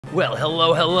Well,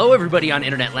 hello, everybody on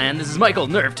Internet Land. This is Michael,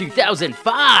 Nerve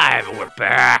 2005. We're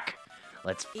back.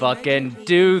 Let's fucking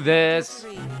do this.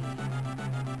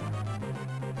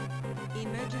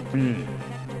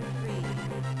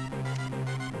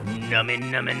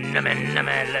 Nummin.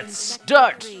 Let's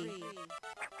start.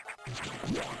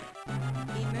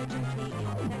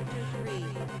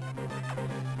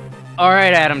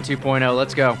 Alright, Adam 2.0,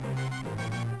 let's go.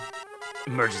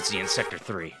 Emergency in Sector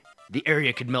 3. The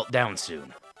area could melt down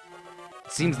soon.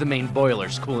 It seems the main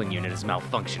boiler's cooling unit is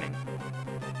malfunctioning.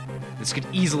 This could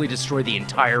easily destroy the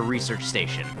entire research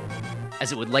station,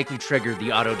 as it would likely trigger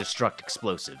the auto-destruct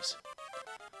explosives.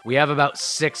 We have about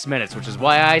 6 minutes, which is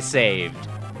why I saved.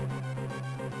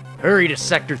 Hurry to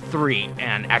Sector 3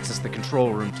 and access the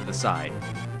control room to the side.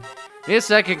 Give me a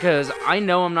second, because I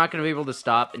know I'm not going to be able to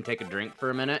stop and take a drink for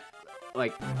a minute.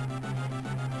 Like,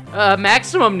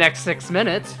 maximum next 6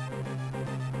 minutes.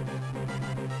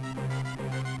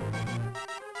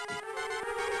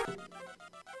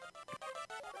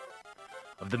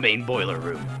 Of the main boiler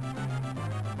room.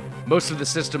 Most of the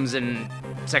systems in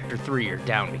Sector 3 are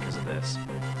down because of this.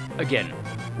 Again,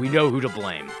 we know who to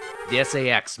blame. The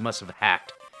SAX must have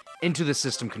hacked into the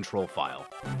system control file.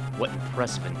 What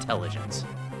impressive intelligence.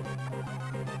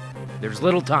 There's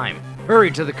little time. Hurry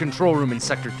to the control room in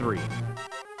Sector 3.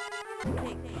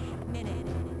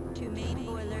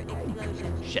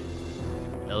 Shit.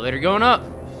 Elevator going up.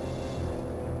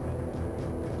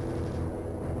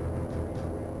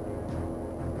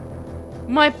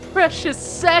 My precious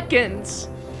seconds!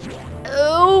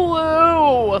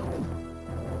 Oh!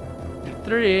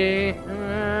 3.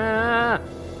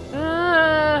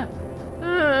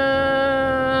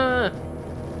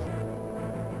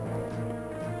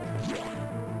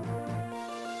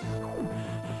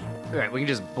 Alright, we can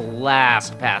just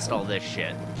blast past all this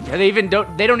shit. They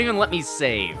don't even let me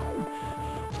save.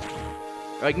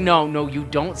 Like, no, you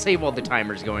don't save while the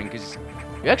timer's going, because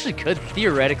you actually could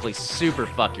theoretically super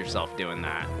fuck yourself doing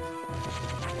that.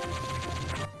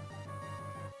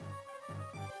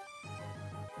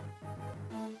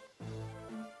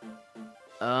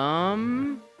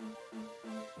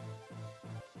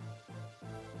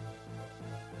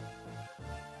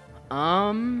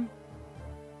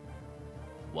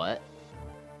 What?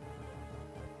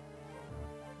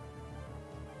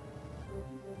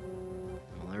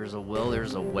 Well, there's a will,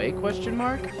 there's a way, question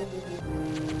mark?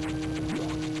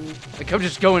 Like, I'm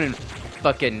just going and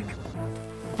fucking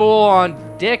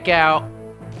full-on dick out.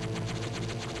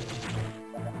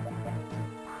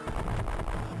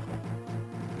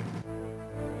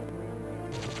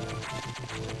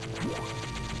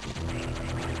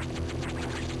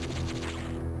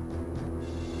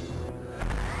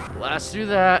 Blast through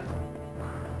that.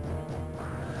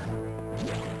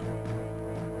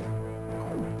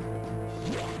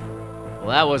 Well,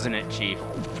 that wasn't it, Chief.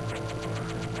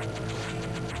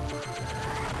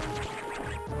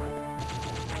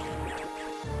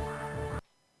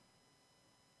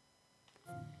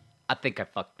 I think I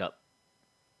fucked up.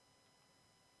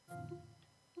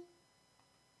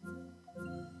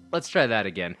 Let's try that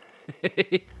again.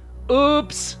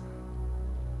 Oops!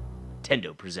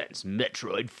 Nintendo presents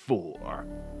Metroid 4.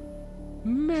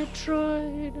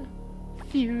 Metroid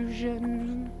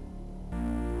Fusion.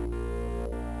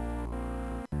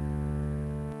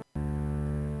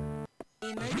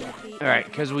 Alright,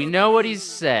 because we know what he's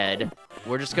said,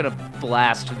 we're just gonna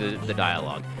blast through the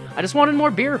dialogue. I just wanted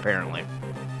more beer, apparently.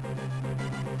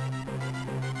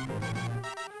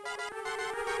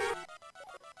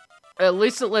 At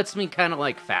least it lets me kind of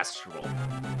like fast roll.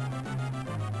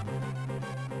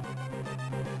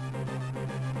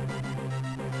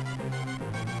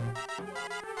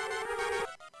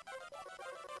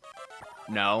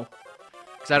 No,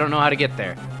 because I don't know how to get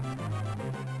there.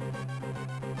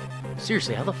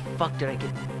 Seriously, how the fuck did I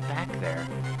get back there?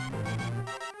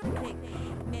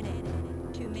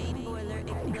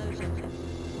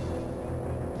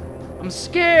 I'm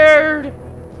scared!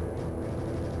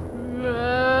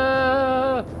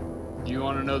 Do you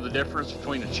want to know the difference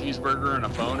between a cheeseburger and a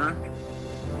boner?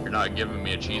 You're not giving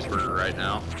me a cheeseburger right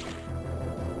now.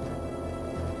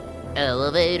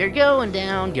 Elevator going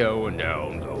down, going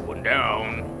down, going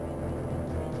down.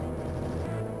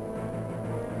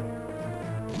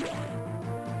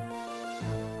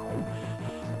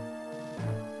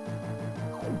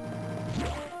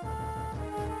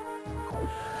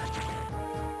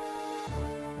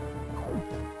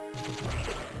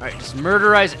 Alright, just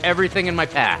murderize everything in my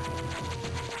path.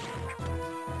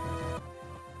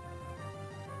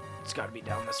 It's gotta be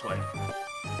down this way.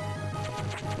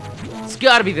 It's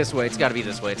gotta be this way, it's gotta be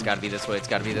this way, it's gotta be this way, it's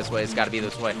gotta be this way, it's gotta be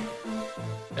this way.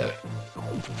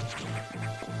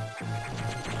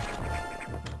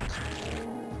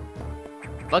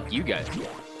 Fuck you guys.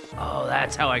 Oh,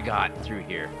 that's how I got through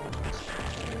here.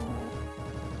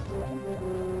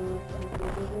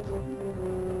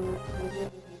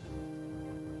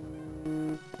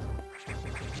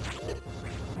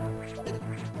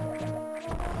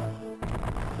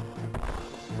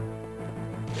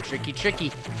 Tricky,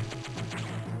 tricky.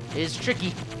 It's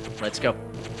tricky. Let's go.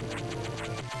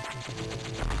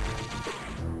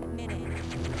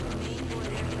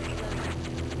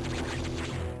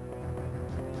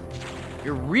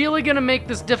 You're really gonna make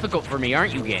this difficult for me,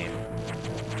 aren't you, game?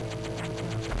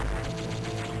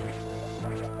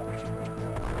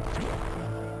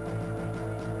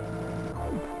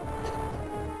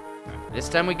 This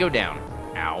time we go down.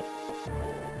 Ow.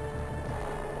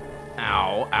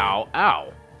 Ow, ow,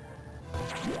 ow.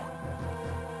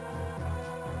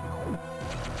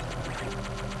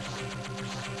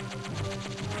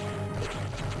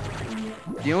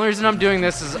 The only reason I'm doing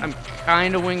this is I'm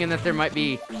kind of winging that there might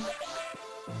be...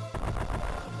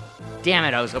 Damn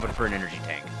it, I was hoping for an energy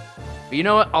tank. But you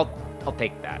know what? I'll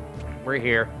take that. We're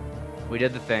here. We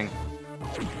did the thing.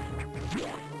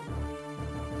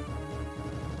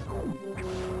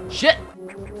 Shit!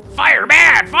 Fire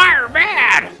bad! Fire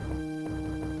bad!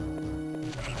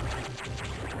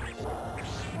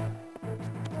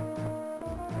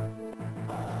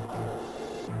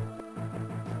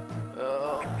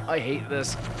 I hate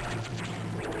this.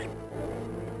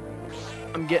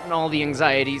 I'm getting all the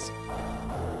anxieties.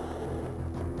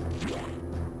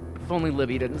 If only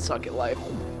Libby didn't suck at life. 4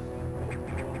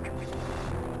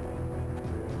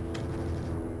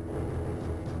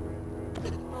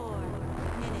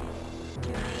 minutes to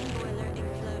main boiler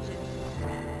explosion.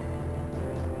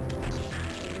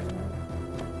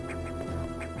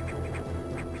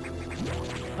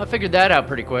 I figured that out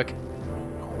pretty quick.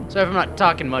 So if I'm not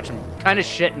talking much, I'm kind of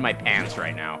shitting my pants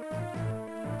right now.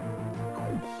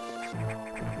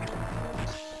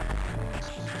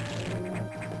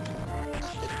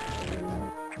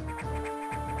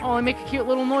 Oh, they make a cute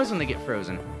little noise when they get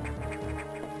frozen.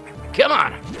 Come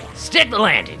on, stick the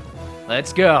landing.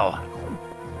 Let's go.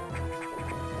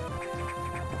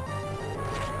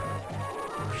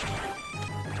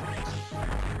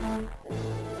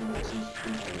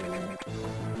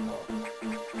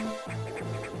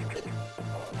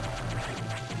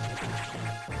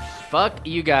 Fuck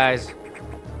you guys.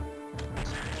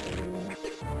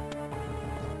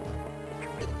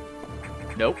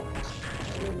 Nope.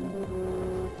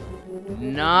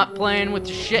 Not playing with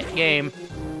the shit game.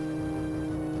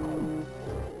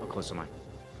 How close am I?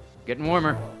 Getting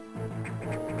warmer.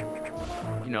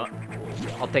 You know,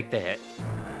 I'll take the hit.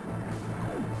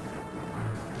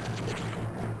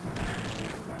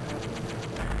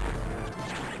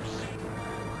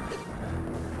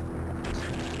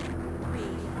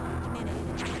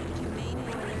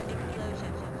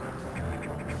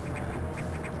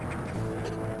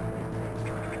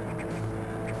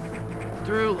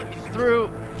 Through, let me through.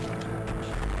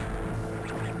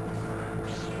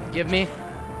 Give me.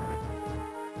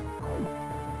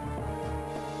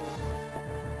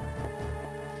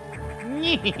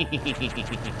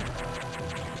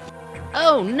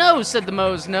 Oh no, said the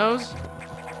Moe's nose.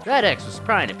 That X was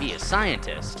trying to be a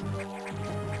scientist.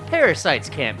 Parasites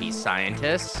can't be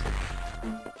scientists.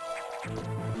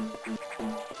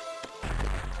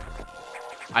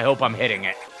 I hope I'm hitting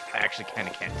it. I actually kind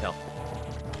of can't tell.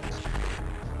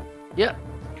 Yep.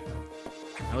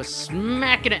 I was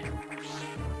smacking it.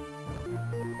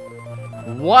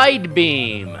 Wide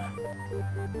beam.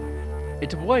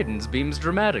 It widens beams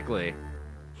dramatically.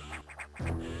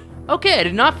 Okay, I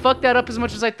did not fuck that up as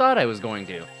much as I thought I was going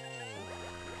to.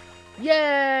 Yay!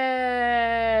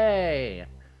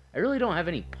 I really don't have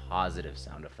any positive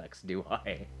sound effects, do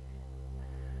I?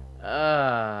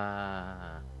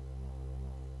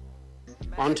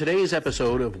 On today's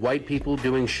episode of white people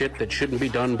doing shit that shouldn't be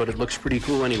done, but it looks pretty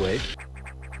cool anyway.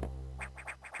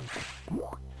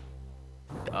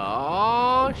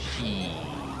 Oh, shit.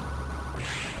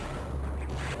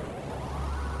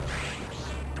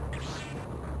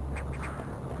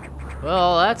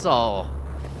 Well, that's all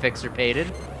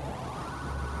fixer-pated.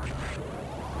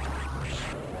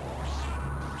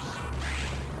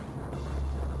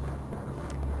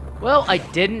 Well, I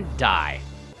didn't die.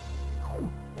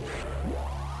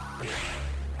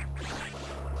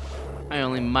 I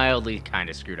only mildly kind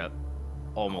of screwed up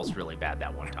almost really bad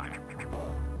that one time.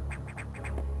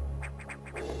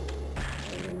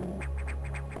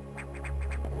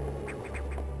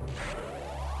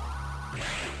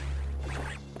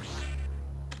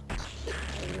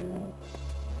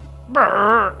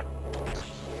 Brrr.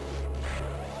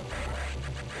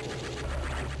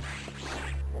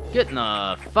 Getting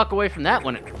the fuck away from that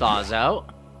when it thaws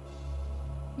out.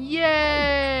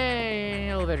 Yay!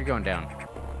 Elevator going down.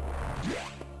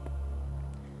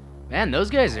 Man, those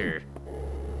guys are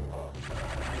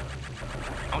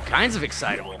all kinds of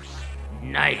excitable.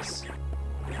 Nice.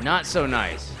 Not so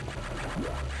nice.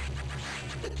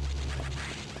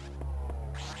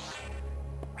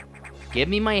 Give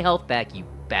me my health back, you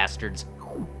bastards.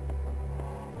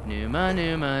 Numa,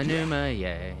 numa, numa,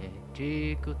 yeah.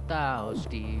 Chico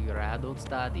stirado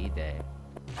sta di te.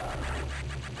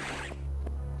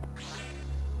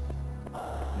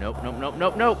 Nope, nope, nope,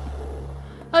 nope, nope.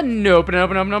 Nope, nope,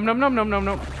 nope, nope, nope, nope, nope, nope,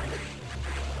 nope.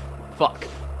 Fuck.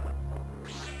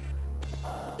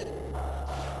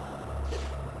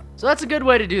 So that's a good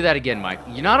way to do that again, Mike.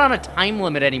 You're not on a time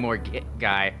limit anymore,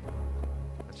 guy.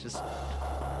 Let's just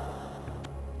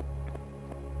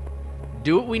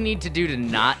do what we need to do to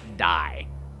not die.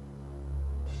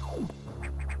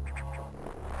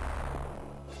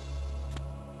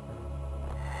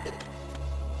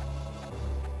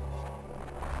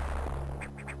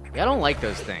 Yeah, I don't like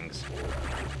those things.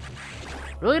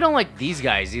 Really don't like these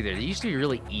guys either. They used to be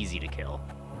really easy to kill.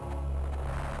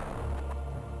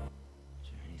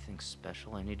 Is there anything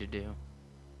special I need to do?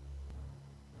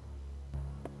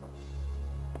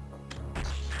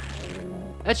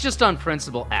 That's just on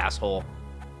principle, asshole.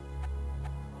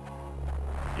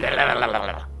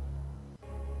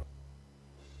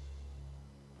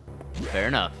 Fair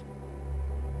enough.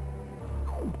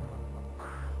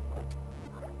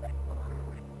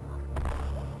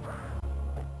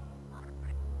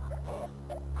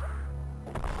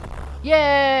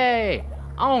 Yay!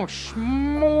 Oh,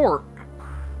 smart.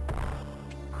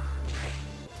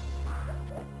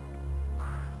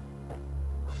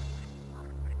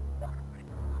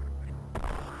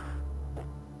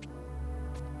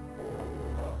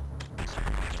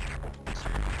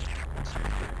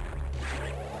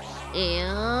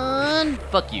 And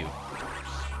fuck you.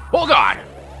 Oh god!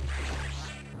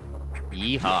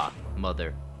 Yeehaw,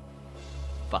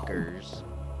 motherfuckers.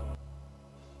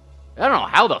 I don't know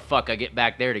how the fuck I get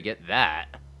back there to get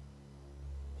that.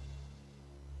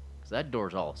 Because that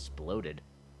door's all exploded.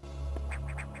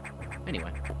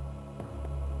 Anyway.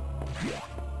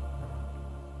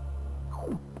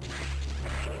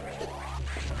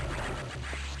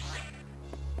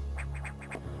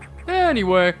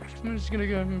 Anyway, I'm just gonna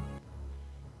go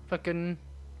fucking...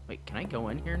 Wait, can I go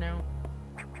in here now?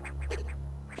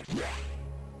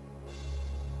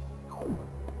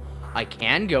 I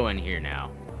can go in here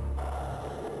now.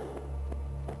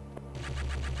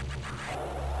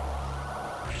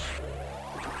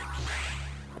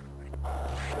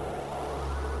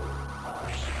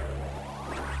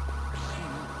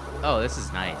 Oh, this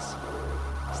is nice.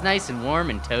 It's nice and warm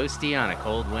and toasty on a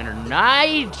cold winter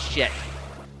night. Shit.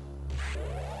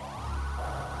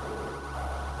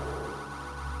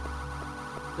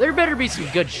 There better be some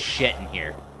good shit in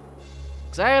here.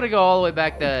 Because I gotta go all the way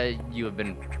back to you have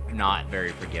been not very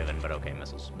forgiven, but okay,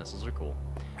 missiles. Missiles are cool.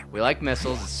 We like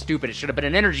missiles. It's stupid. It should have been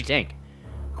an energy tank.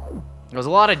 There was a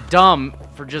lot of dumb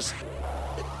for just...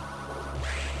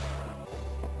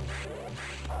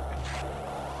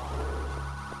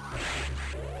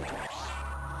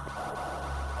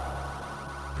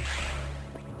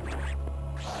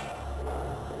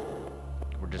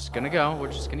 We're just gonna go.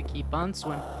 We're just gonna keep on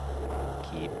swimming.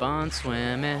 Keep on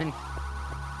swimming.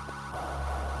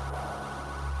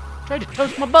 Tried to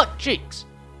toast my butt cheeks.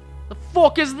 The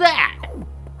fuck is that?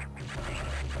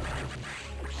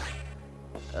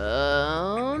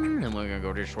 Then we're gonna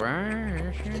go this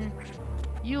way.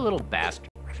 You little bastard.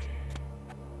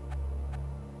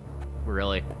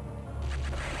 Really?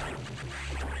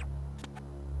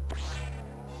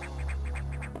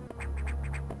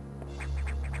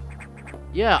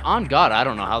 Yeah, on God, I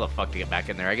don't know how the fuck to get back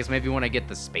in there. I guess maybe when I get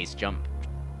the space jump.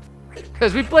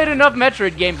 Because we played enough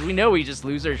Metroid games, we know we just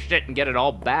lose our shit and get it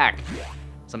all back.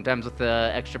 Sometimes with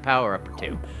the extra power up or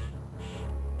two.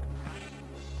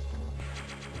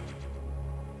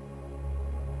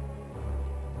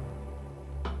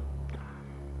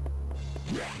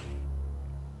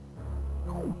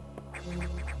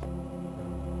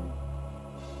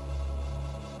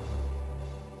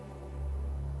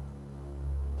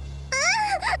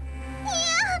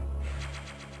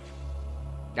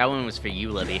 That one was for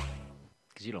you, Libby.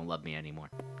 Because you don't love me anymore.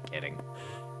 Kidding.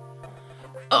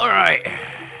 Alright.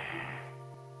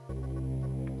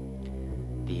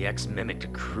 The X mimicked a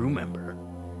crew member.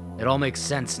 It all makes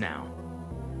sense now.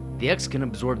 The X can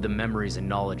absorb the memories and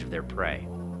knowledge of their prey.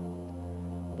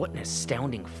 What an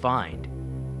astounding find.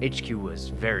 HQ was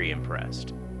very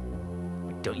impressed.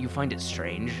 Don't you find it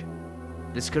strange?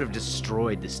 This could have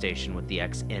destroyed the station with the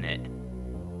X in it.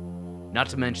 Not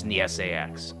to mention the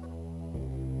SAX.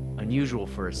 Unusual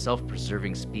for a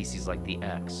self-preserving species like the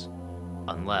X.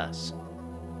 Unless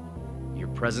your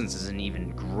presence is an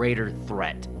even greater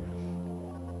threat.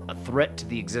 A threat to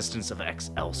the existence of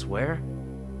X elsewhere?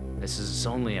 This is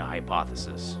only a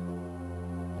hypothesis.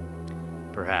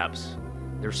 Perhaps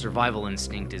their survival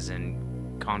instinct is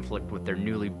in conflict with their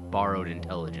newly borrowed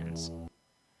intelligence.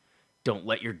 Don't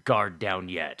let your guard down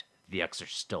yet. The X are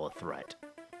still a threat.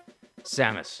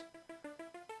 Samus,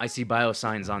 I see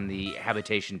biosigns on the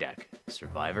habitation deck.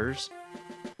 Survivors?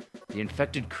 The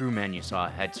infected crewman you saw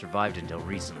had survived until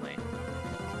recently.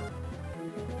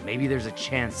 Maybe there's a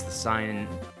chance the sign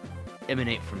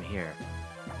emanate from here.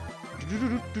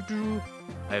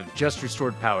 I have just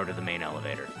restored power to the main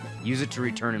elevator. Use it to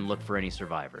return and look for any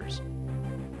survivors.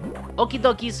 Okie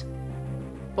dokies.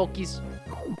 Pokies.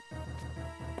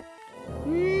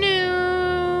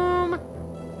 Noom.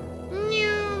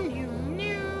 Noom, noom,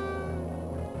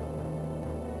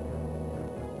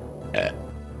 noom.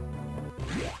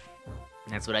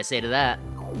 That's what I say to that.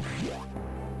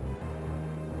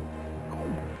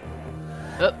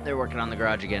 Oh, they're working on the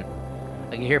garage again.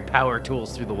 I can hear power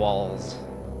tools through the walls.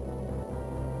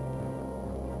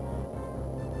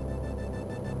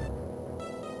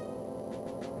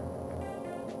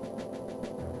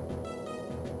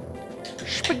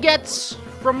 Spaghettis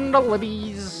from the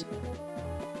Libbies.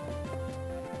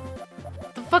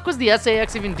 What the fuck was the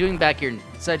SAX even doing back here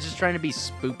besides just trying to be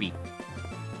spoopy?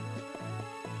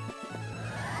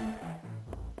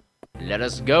 Let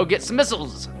us go get some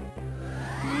missiles.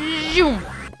 Zoom.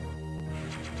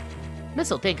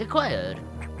 Missile tank acquired.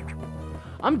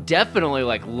 I'm definitely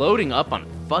like loading up on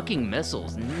fucking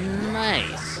missiles.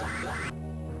 Nice.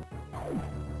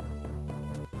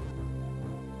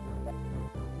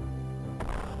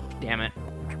 Damn it.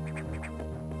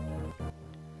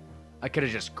 I could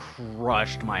have just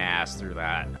crushed my ass through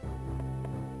that.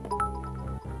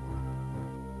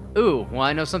 Ooh, well,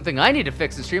 I know something I need to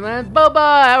fix in Streamland.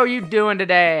 Boba, how are you doing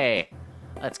today?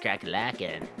 Let's crack a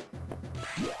lackin'.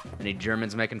 Any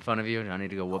Germans making fun of you? I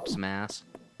need to go whoop some ass.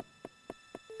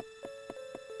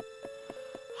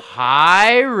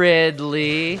 Hi,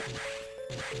 Ridley.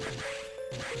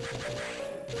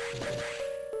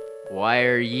 Why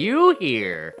are you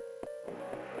here?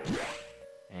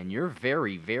 And you're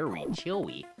very, very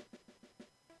chilly.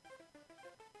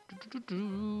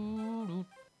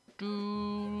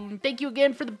 Thank you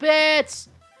again for the bits.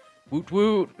 Woot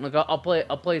woot. Look, I'll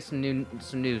play some new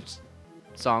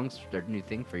songs. They're a new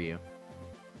thing for you.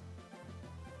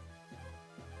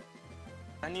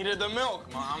 I needed the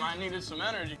milk, Mom. I needed some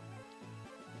energy.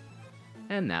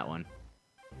 And that one.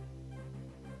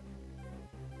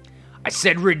 I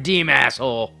said redeem,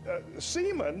 asshole.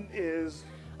 Semen is.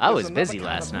 I was busy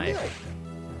last night.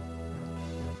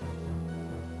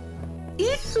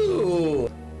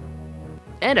 Ew.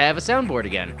 And I have a soundboard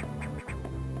again.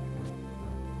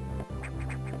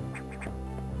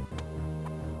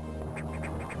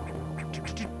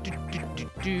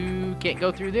 Can't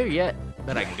go through there yet,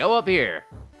 but I can go up here.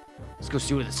 Let's go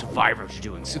see what the survivors are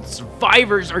doing. See what the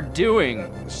survivors are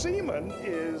doing. Semen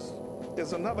is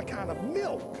another kind of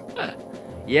milk.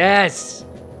 Yes.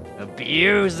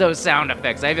 Abuse those sound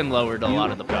effects. I even lowered a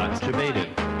lot of the buttons. You got your baited.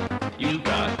 You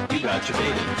got your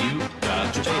baited. You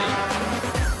got your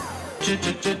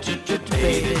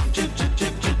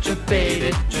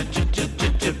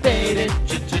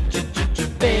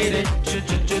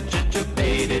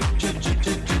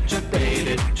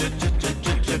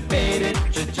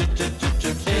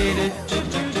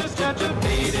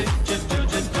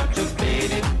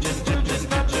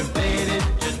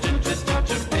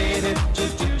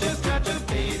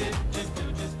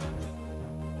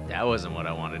That wasn't what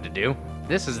I wanted to do.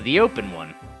 This is the open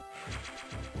one.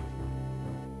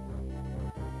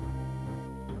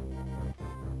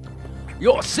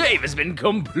 Your save has been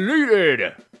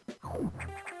completed!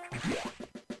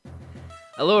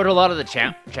 I lowered a lot of the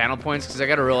channel points because I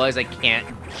gotta realize I can't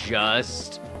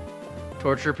just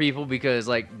torture people because,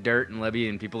 like, Dirt and Libby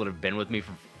and people that have been with me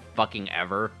for fucking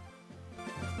ever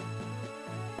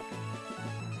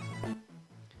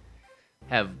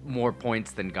have more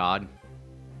points than God.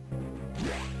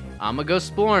 I'm gonna go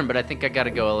exploring, but I think I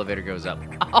gotta go. Elevator goes up.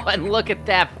 Oh, and look at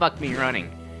that! Fuck me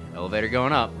running. Elevator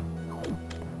going up.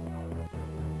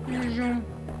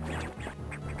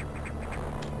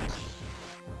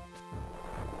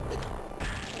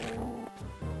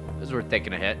 This is worth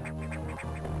taking a hit.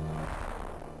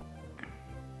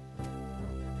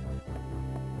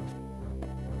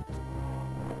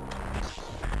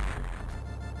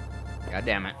 God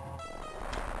damn it.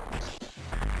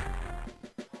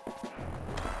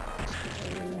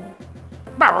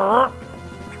 So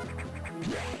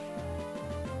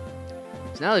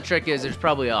now the trick is there's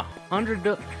probably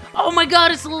 100... Oh my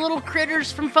god, it's the little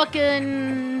critters from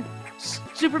fucking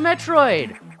Super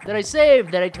Metroid that I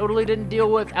saved that I totally didn't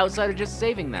deal with outside of just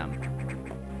saving them.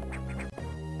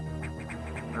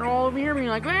 They're all over here being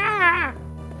like, ah!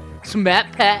 So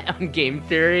Matt Pat on Game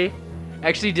Theory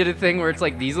actually did a thing where it's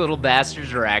like these little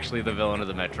bastards are actually the villain of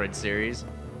the Metroid series.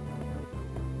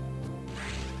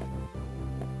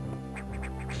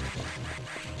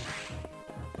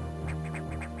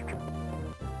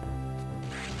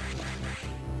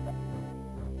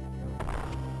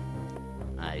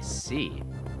 I see.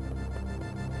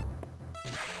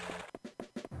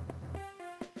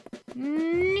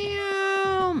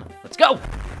 Let's go!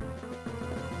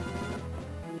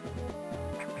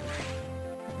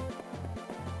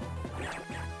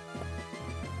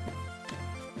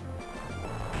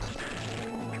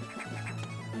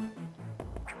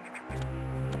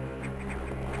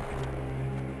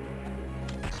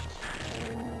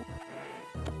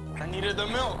 I needed the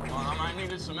milk, Mom. I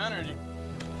needed some energy.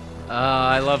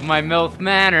 I love my MILF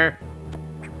Manor.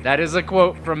 That is a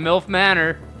quote from MILF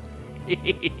Manor.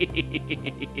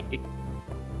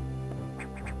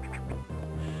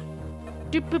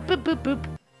 Doop, boop, boop, boop,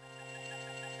 boop.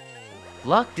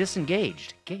 Lock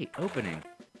disengaged. Gate opening.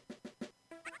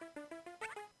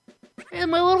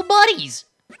 And my little buddies.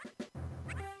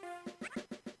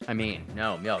 I mean,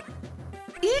 no, milk.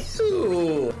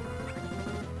 Ew!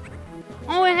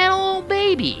 Oh, it had a little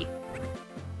baby.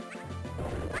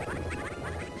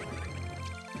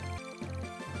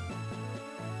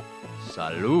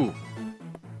 Salud.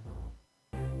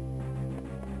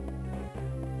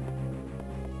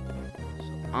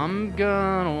 I'm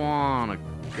gonna wanna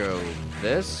go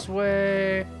this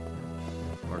way.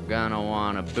 We're gonna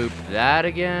wanna boop that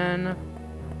again.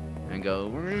 And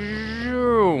go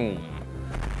zoom.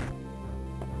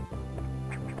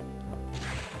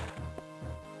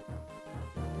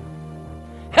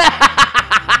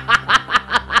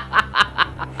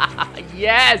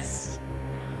 Yes!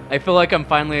 I feel like I'm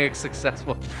finally a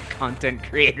successful content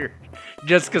creator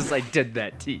just because I did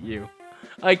that to you.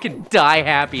 I can die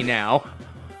happy now.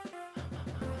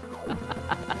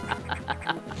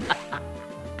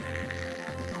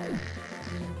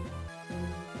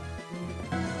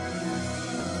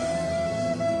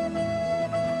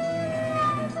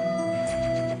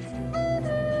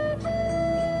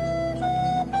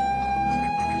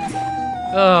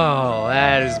 Oh,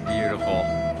 that is beautiful.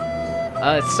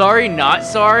 Sorry, not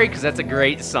sorry, because that's a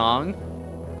great song.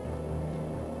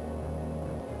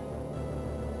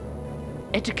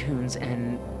 Eticoons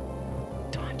and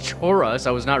Donchoras,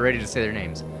 I was not ready to say their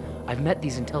names. I've met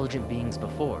these intelligent beings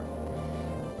before.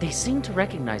 They seem to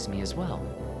recognize me as well.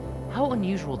 How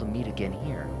unusual to meet again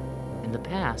here. In the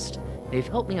past, they've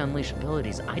helped me unleash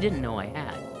abilities I didn't know I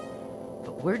had.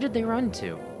 But where did they run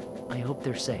to? I hope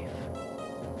they're safe.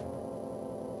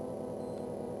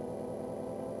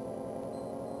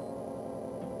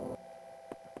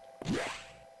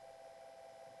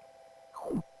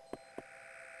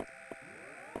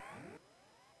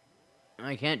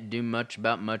 I can't do much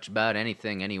about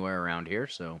anything anywhere around here,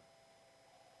 so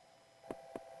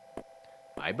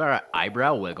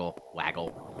eyebrow wiggle,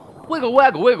 waggle, wiggle,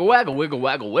 waggle, wiggle, waggle, wiggle,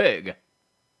 waggle, wig.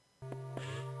 All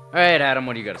right, Adam,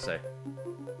 what do you got to say?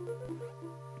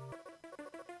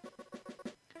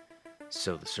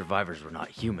 So the survivors were not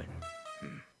human.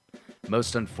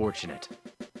 Most unfortunate.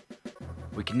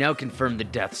 We can now confirm the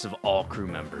deaths of all crew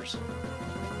members.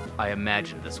 I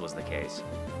imagined this was the case,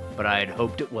 but I had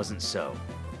hoped it wasn't so.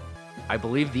 I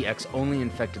believe the X only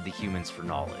infected the humans for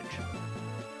knowledge.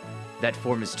 That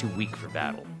form is too weak for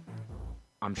battle.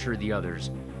 I'm sure the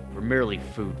others were merely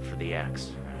food for the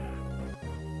X.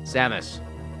 Samus,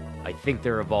 I think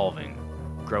they're evolving,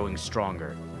 growing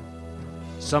stronger.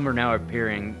 Some are now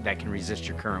appearing that can resist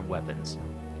your current weapons.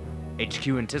 HQ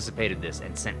anticipated this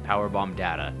and sent powerbomb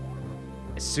data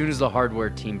as soon as the hardware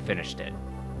team finished it.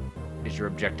 Is your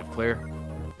objective clear?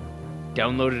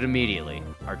 Download it immediately.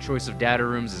 Our choice of data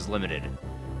rooms is limited.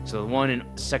 So the one in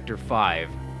Sector 5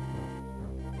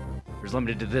 is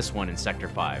limited to this one in Sector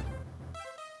 5.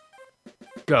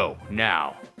 Go,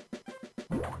 now.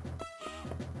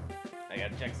 I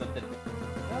gotta check something.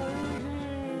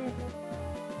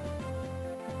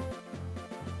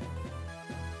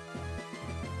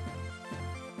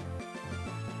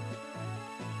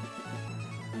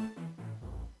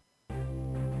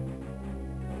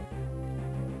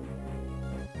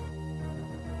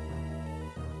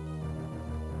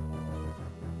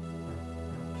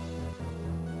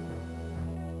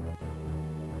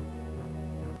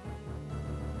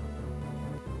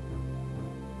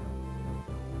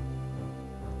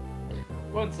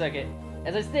 1 second.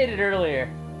 As I stated earlier,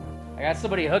 I got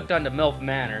somebody hooked onto MILF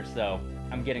Manor, so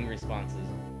I'm getting responses.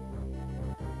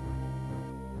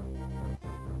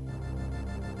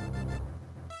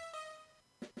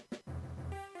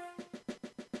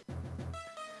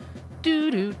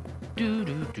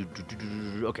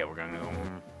 Okay, we're gonna go.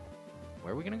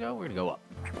 Where are we gonna go? We're gonna go up.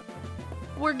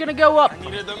 We're gonna go up. I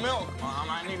needed the milk, Mom.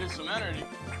 I needed some energy.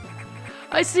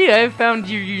 I see. I found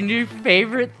your new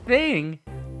favorite thing.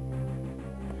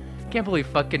 Can't believe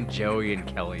fucking Joey and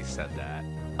Kelly said that.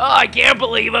 Oh, I can't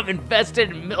believe I'm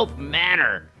invested in MILF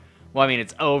Manor. Well, I mean,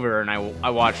 it's over, and I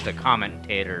watched a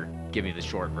commentator give me the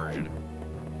short version.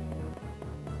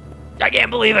 I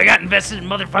can't believe I got invested in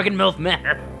motherfucking MILF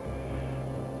Manor.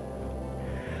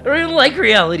 I don't even like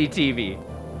reality TV.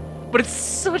 But it's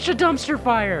such a dumpster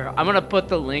fire. I'm gonna put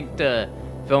the link to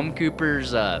Film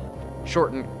Cooper's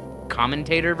shortened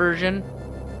commentator version.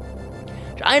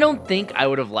 I don't think I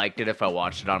would have liked it if I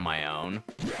watched it on my own.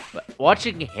 But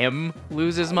watching him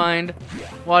lose his mind,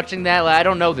 watching that, I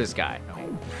don't know this guy.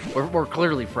 We're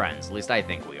clearly friends. At least I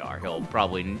think we are. He'll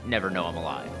probably never know I'm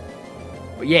alive.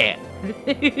 But yeah.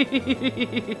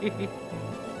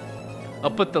 I'll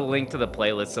put the link to the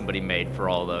playlist somebody made for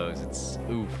all those. It's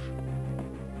oof.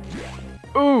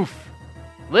 Oof!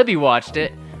 Libby watched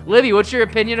it. Libby, what's your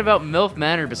opinion about MILF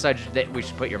Manor besides that we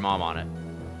should put your mom on it?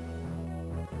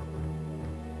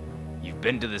 You've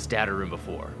been to this data room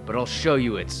before, but I'll show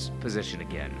you its position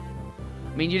again.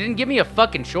 I mean, you didn't give me a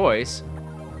fucking choice.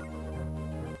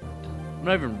 I'm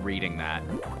not even reading that.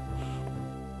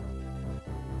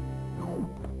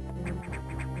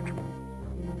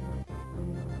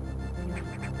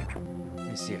 Let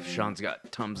me see if Sean's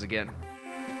got Tums again.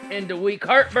 Into weak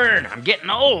heartburn. I'm getting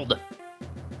old.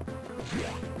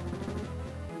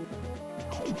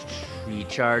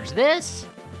 Recharge this.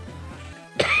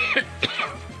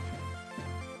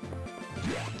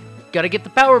 Gotta get the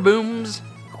power booms.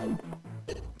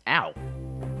 Ow.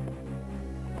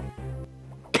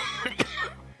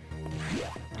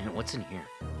 And what's in here?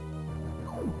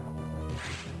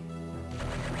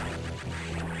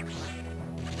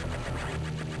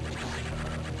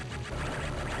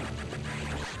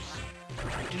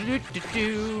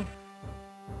 Do-do-do-do.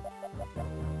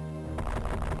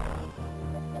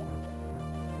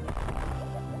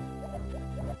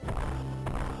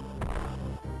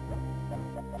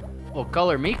 Well,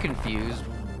 color me confused.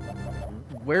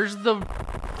 Where's the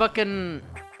fucking...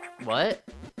 What?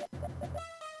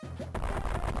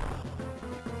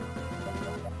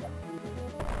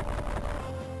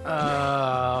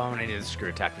 I'm gonna need to screw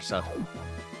attack for stuff.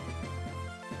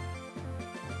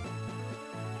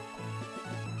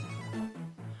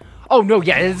 Oh no,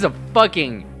 yeah, this is a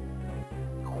fucking...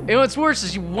 And what's worse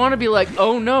is you want to be like,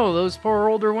 oh no, those poor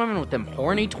older women with them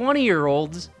horny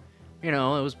 20-year-olds. You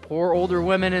know, those poor older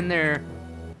women in there.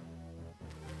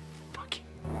 Fucking...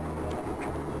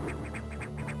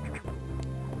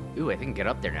 Ooh, I can get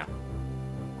up there now.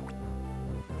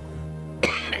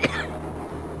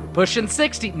 Pushing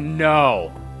 60.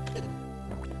 No.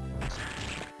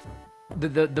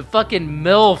 The fucking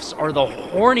MILFs are the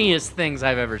horniest things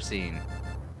I've ever seen.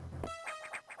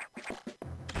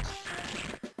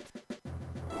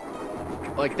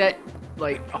 Like that,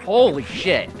 like, holy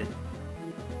shit.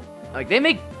 Like, they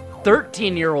make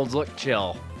 13-year-olds look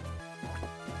chill.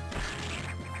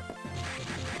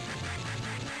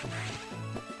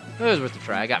 It was worth a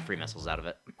try. I got free missiles out of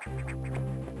it.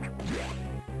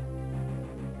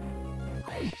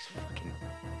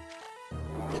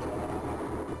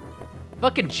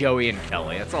 Fucking Joey and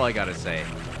Kelly, that's all I gotta say.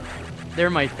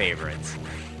 They're my favorites.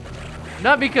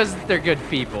 Not because they're good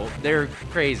people, they're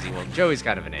crazy. Well, Joey's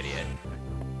kind of an idiot.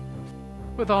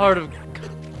 With a heart of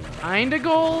kinda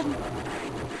gold?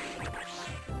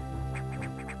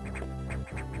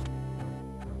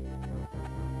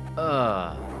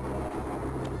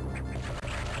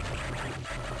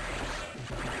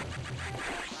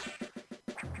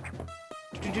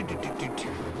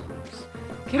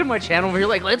 Get on my channel where you're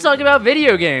like, let's talk about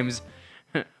video games.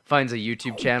 Finds a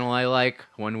YouTube channel I like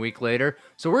 1 week later.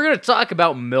 So we're gonna talk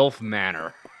about MILF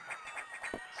Manor.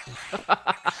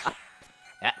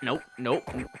 Nope,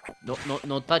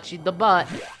 no touchy the butt.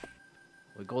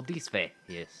 We go this way,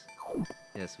 yes.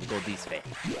 Yes, we go this way.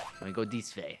 We go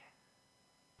this way.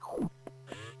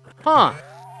 Huh.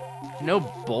 No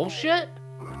bullshit?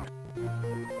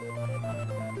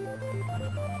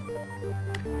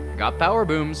 Got power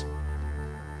booms.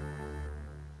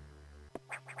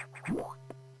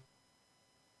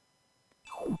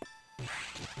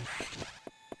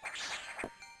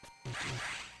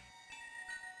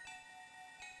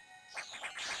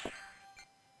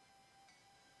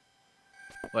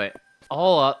 Wait,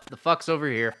 Hold up. The fuck's over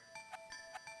here?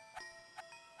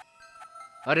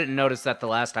 I didn't notice that the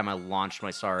last time I launched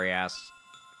my sorry ass.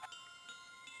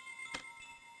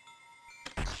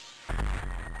 Let's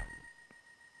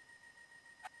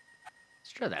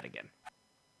try that again.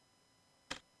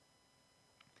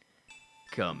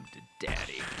 Come to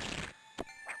daddy.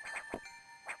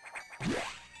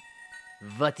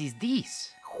 What is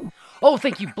this? Oh,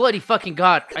 thank you, bloody fucking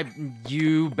God.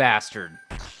 You bastard.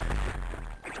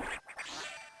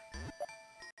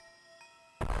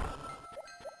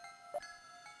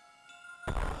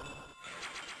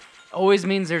 Always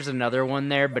means there's another one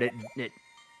there, but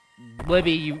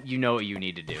Libby, you know what you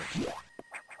need to do.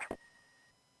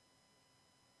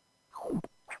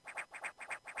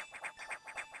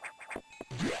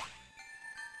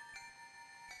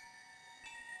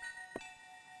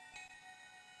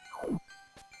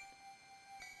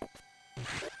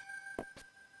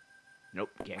 Nope,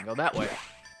 can't go that way.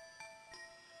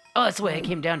 Oh, that's the way I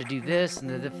came down to do this, and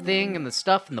the thing, and the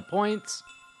stuff, and the points.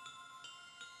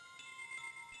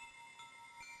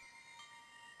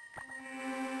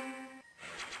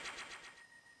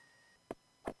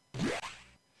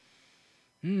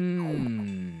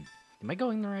 Am I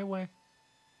going the right way?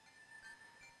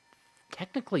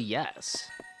 Technically, yes.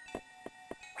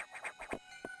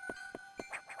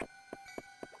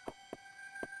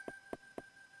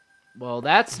 Well,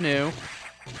 that's new.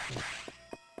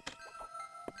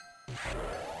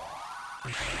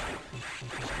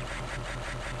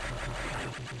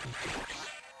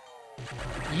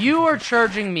 You are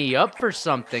charging me up for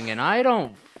something, and I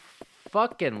don't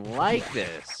fucking like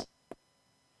this.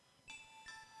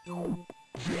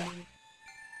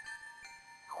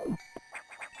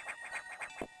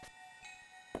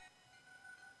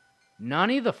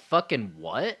 Nani the fucking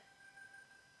what?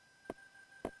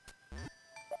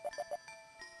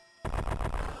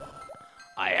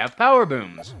 I have power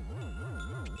booms.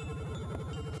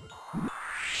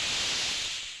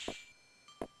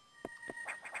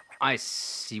 I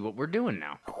see what we're doing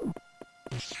now.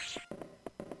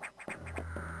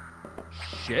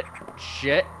 Shit,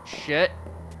 shit, shit.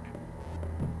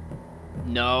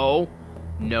 No.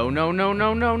 No, no, no,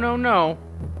 no, no, no, no.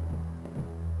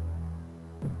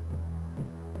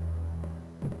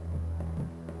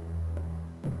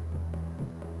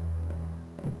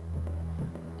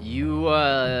 You,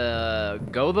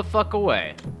 go the fuck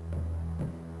away.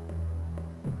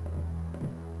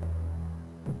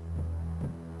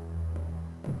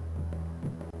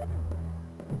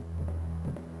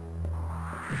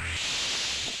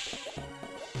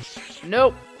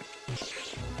 Nope.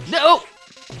 No!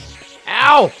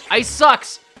 Ow! Ice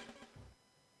sucks!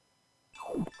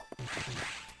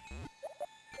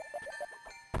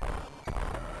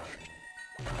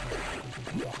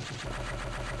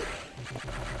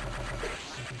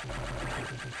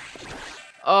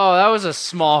 Oh, that was a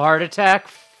small heart attack.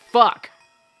 Fuck.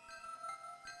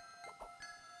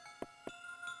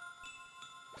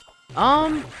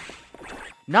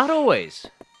 Not always.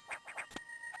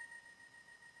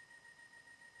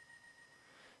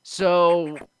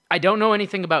 So, I don't know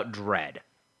anything about Dread.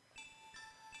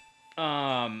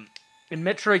 In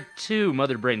Metroid 2,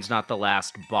 Mother Brain's not the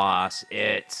last boss.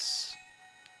 It's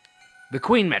the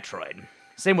Queen Metroid.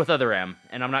 Same with Other M,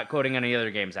 and I'm not quoting any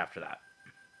other games after that.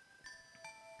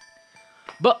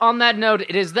 But on that note,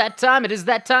 it is that time, it is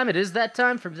that time, it is that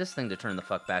time for this thing to turn the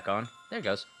fuck back on. There it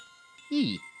goes.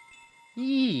 Yee.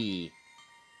 Yee.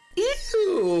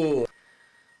 Ew!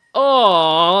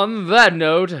 On that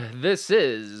note, this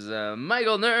is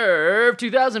Michael Nerve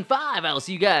 2005. I'll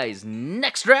see you guys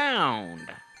next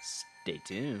round. Stay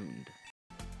tuned.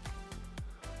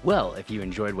 Well, if you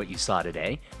enjoyed what you saw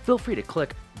today, feel free to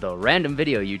click the random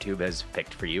video YouTube has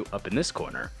picked for you up in this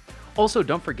corner. Also,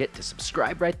 don't forget to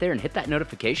subscribe right there and hit that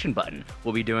notification button.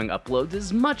 We'll be doing uploads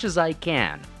as much as I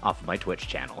can off of my Twitch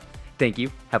channel. Thank you.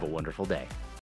 Have a wonderful day.